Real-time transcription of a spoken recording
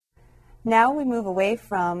Now we move away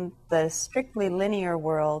from the strictly linear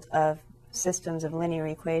world of systems of linear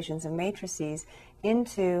equations and matrices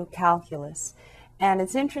into calculus. And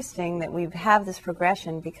it's interesting that we have this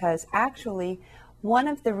progression because actually one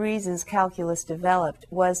of the reasons calculus developed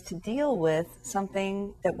was to deal with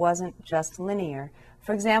something that wasn't just linear.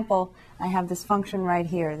 For example, I have this function right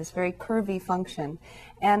here, this very curvy function.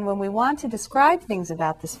 And when we want to describe things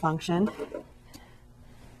about this function,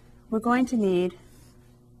 we're going to need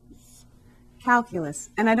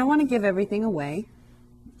calculus. And I don't want to give everything away.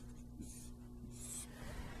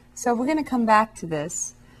 So we're going to come back to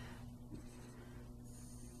this.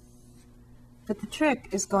 But the trick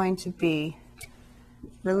is going to be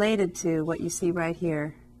related to what you see right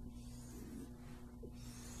here.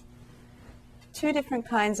 Two different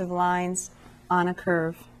kinds of lines on a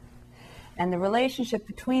curve. And the relationship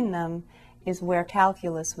between them is where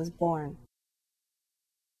calculus was born.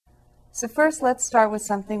 So first, let's start with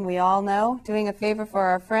something we all know, doing a favor for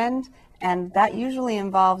our friend, and that usually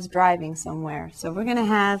involves driving somewhere. So we're going to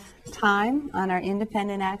have time on our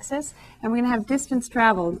independent axis, and we're going to have distance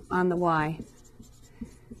traveled on the y.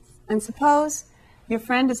 And suppose your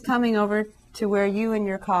friend is coming over to where you and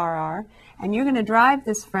your car are, and you're going to drive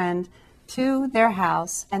this friend to their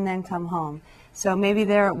house and then come home. So maybe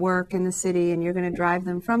they're at work in the city, and you're going to drive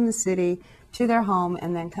them from the city to their home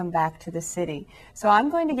and then come back to the city. So I'm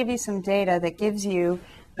going to give you some data that gives you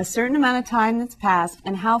a certain amount of time that's passed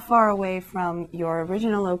and how far away from your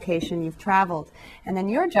original location you've traveled. And then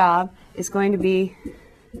your job is going to be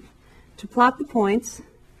to plot the points,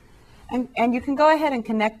 and you can go ahead and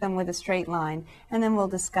connect them with a straight line, and then we'll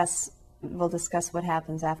discuss what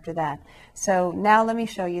happens after that. So now let me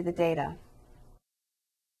show you the data.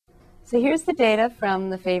 So here's the data from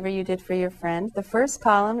the favor you did for your friend. The first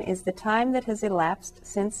column is the time that has elapsed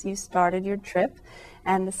since you started your trip,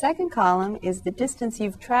 and the second column is the distance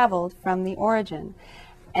you've traveled from the origin.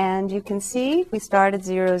 And you can see we start at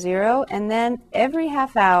 0, 0, and then every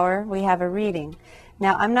half hour we have a reading.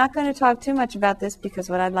 Now, I'm not going to talk too much about this because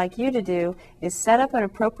what I'd like you to do is set up an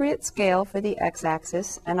appropriate scale for the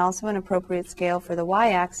x-axis and also an appropriate scale for the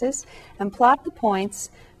y-axis and plot the points.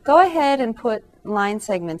 Go ahead and put line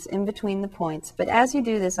segments in between the points, but as you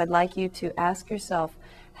do this, I'd like you to ask yourself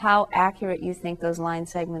how accurate you think those line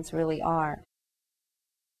segments really are.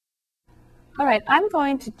 All right, I'm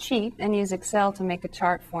going to cheat and use Excel to make a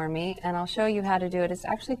chart for me, and I'll show you how to do it. It's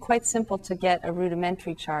actually quite simple to get a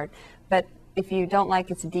rudimentary chart, but if you don't like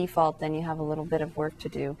its default, then you have a little bit of work to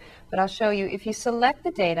do. But I'll show you. If you select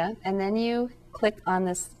the data and then you click on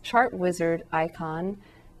this chart wizard icon,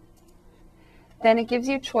 then it gives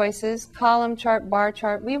you choices, column chart, bar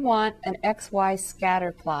chart. We want an XY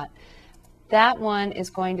scatter plot. That one is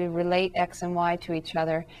going to relate X and Y to each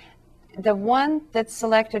other. The one that's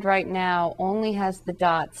selected right now only has the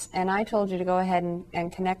dots, and I told you to go ahead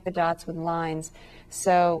and connect the dots with lines.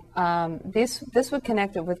 So this would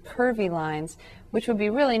connect it with curvy lines, which would be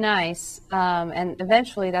really nice, and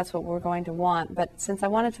eventually that's what we're going to want. But since I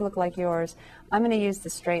want it to look like yours, I'm going to use the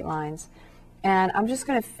straight lines. And I'm just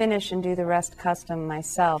going to finish and do the rest custom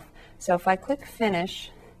myself. So if I click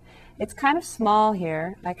finish, it's kind of small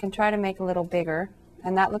here. I can try to make it a little bigger,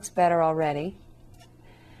 and that looks better already.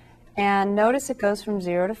 And notice it goes from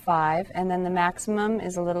 0 to 5, and then the maximum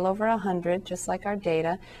is a little over 100, just like our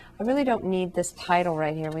data. I really don't need this title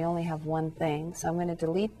right here. We only have one thing, so I'm going to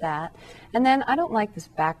delete that. And then I don't like this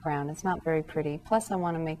background. It's not very pretty. Plus, I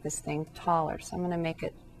want to make this thing taller, so I'm going to make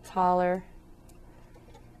it taller.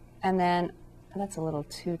 And then that's a little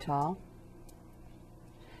too tall.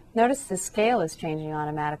 Notice the scale is changing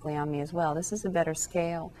automatically on me as well. This is a better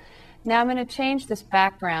scale. Now I'm going to change this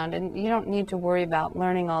background, and you don't need to worry about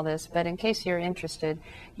learning all this, but in case you're interested,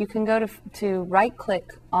 you can go to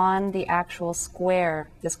right-click on the actual square,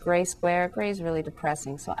 this gray square. Gray is really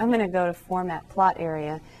depressing, so I'm going to go to Format Plot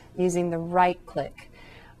Area using the right-click.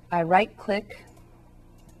 I right-click,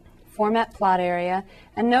 Format Plot Area,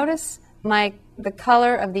 and notice the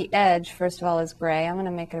color of the edge, first of all, is gray. I'm going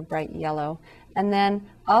to make it a bright yellow, and then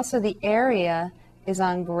also the area is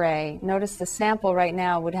on gray. Notice the sample right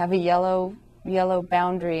now would have a yellow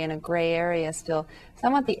boundary and a gray area still. So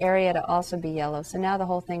I want the area to also be yellow. So now the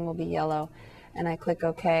whole thing will be yellow, and I click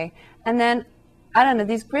OK. And then, I don't know,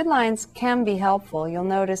 these grid lines can be helpful. You'll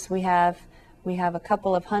notice we have a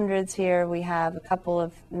couple of hundreds here. We have a couple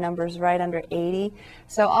of numbers right under 80.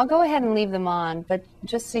 So I'll go ahead and leave them on, but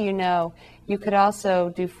just so you know, you could also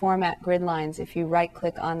do Format Grid Lines if you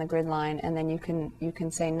right-click on the grid line, and then you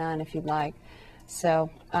can say None if you'd like. So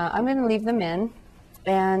I'm going to leave them in,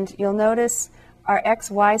 and you'll notice our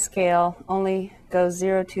XY scale only goes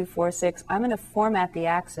 0, 2, 4, 6. I'm going to format the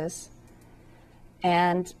axis,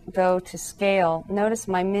 and go to scale. Notice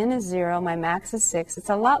my min is 0, my max is 6. It's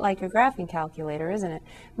a lot like your graphing calculator, isn't it?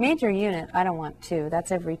 Major unit, I don't want 2.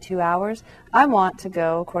 That's every 2 hours. I want to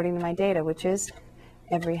go according to my data, which is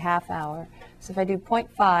every half hour. So if I do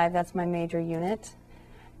 0.5, that's my major unit.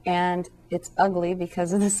 And it's ugly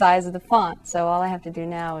because of the size of the font. So all I have to do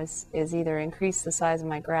now is either increase the size of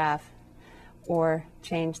my graph or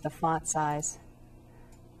change the font size.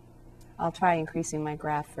 I'll try increasing my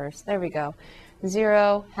graph first. There we go.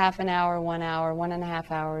 0, half an hour, 1 hour,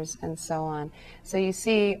 1.5 hours, and so on. So you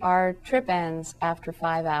see our trip ends after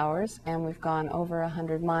 5 hours, and we've gone over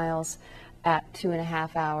 100 miles at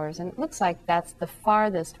 2.5 hours. And it looks like that's the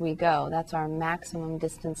farthest we go. That's our maximum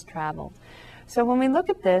distance traveled. So when we look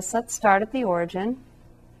at this, let's start at the origin.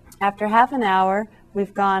 After half an hour,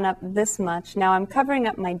 we've gone up this much. Now I'm covering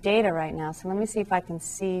up my data right now, so let me see if I can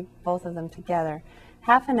see both of them together.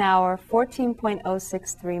 Half an hour,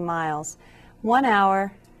 14.063 miles. 1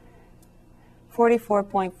 hour,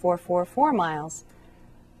 44.444 miles.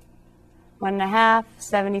 1.5,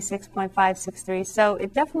 76.563. So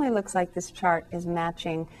it definitely looks like this chart is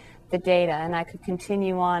matching the data, and I could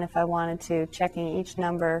continue on if I wanted to, checking each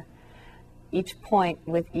number, each point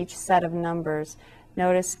with each set of numbers.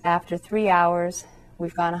 Notice after 3 hours,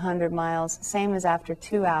 we've gone 100 miles, same as after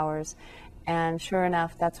 2 hours. And sure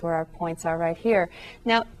enough, that's where our points are right here.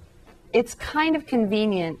 Now, it's kind of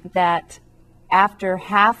convenient that after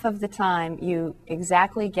half of the time, you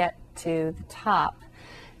exactly get to the top.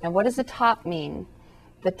 Now, what does the top mean?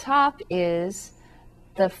 The top is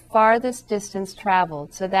the farthest distance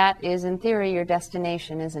traveled. So that is, in theory, your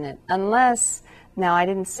destination, isn't it? Unless, now I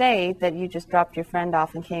didn't say that you just dropped your friend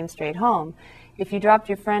off and came straight home. If you dropped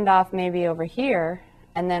your friend off maybe over here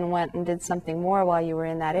and then went and did something more while you were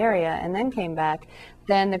in that area and then came back,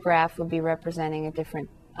 then the graph would be representing a different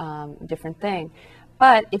thing.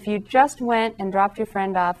 But if you just went and dropped your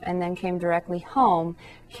friend off and then came directly home,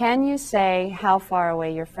 can you say how far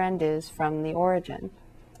away your friend is from the origin?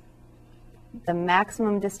 The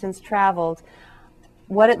maximum distance traveled,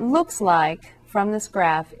 what it looks like from this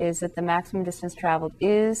graph is that the maximum distance traveled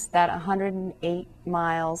is that 108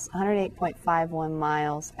 miles, 108.51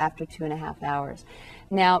 miles after 2.5 hours.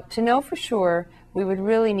 Now, to know for sure, we would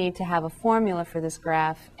really need to have a formula for this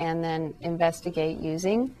graph and then investigate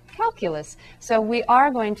using calculus. So we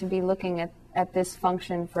are going to be looking at this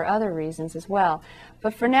function for other reasons as well.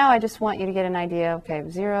 But for now, I just want you to get an idea, okay,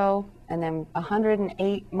 0, and then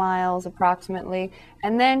 108 miles approximately,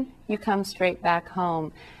 and then you come straight back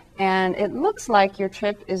home. And it looks like your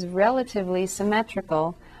trip is relatively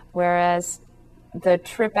symmetrical, whereas the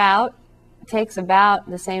trip out takes about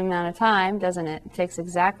the same amount of time, doesn't it? It takes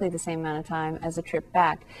exactly the same amount of time as a trip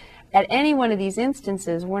back. At any one of these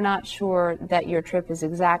instances, we're not sure that your trip is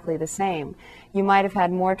exactly the same. You might have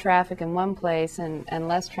had more traffic in one place and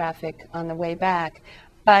less traffic on the way back.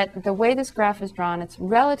 But the way this graph is drawn, it's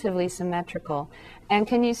relatively symmetrical. And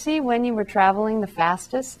can you see when you were traveling the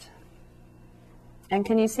fastest? And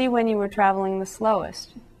can you see when you were traveling the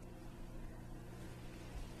slowest?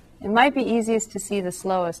 It might be easiest to see the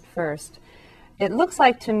slowest first. It looks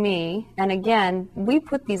like to me, and again, we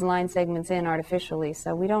put these line segments in artificially,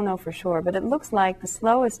 so we don't know for sure, but it looks like the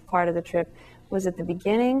slowest part of the trip was at the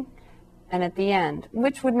beginning and at the end,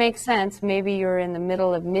 which would make sense. Maybe you're in the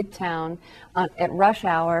middle of Midtown at rush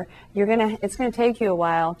hour. It's going to take you a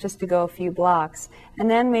while just to go a few blocks, and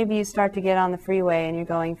then maybe you start to get on the freeway and you're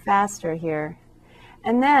going faster here.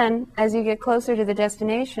 And then, as you get closer to the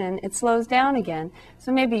destination, it slows down again.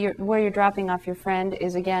 So maybe where you're dropping off your friend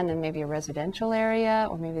is, again, in maybe a residential area,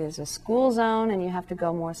 or maybe there's a school zone, and you have to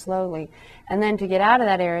go more slowly. And then to get out of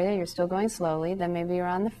that area, you're still going slowly. Then maybe you're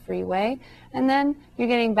on the freeway. And then you're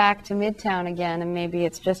getting back to Midtown again, and maybe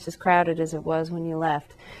it's just as crowded as it was when you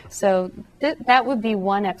left. So that would be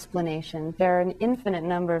one explanation. There are an infinite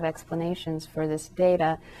number of explanations for this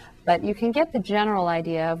data, but you can get the general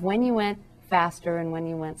idea of when you went faster and when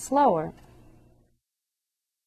you went slower.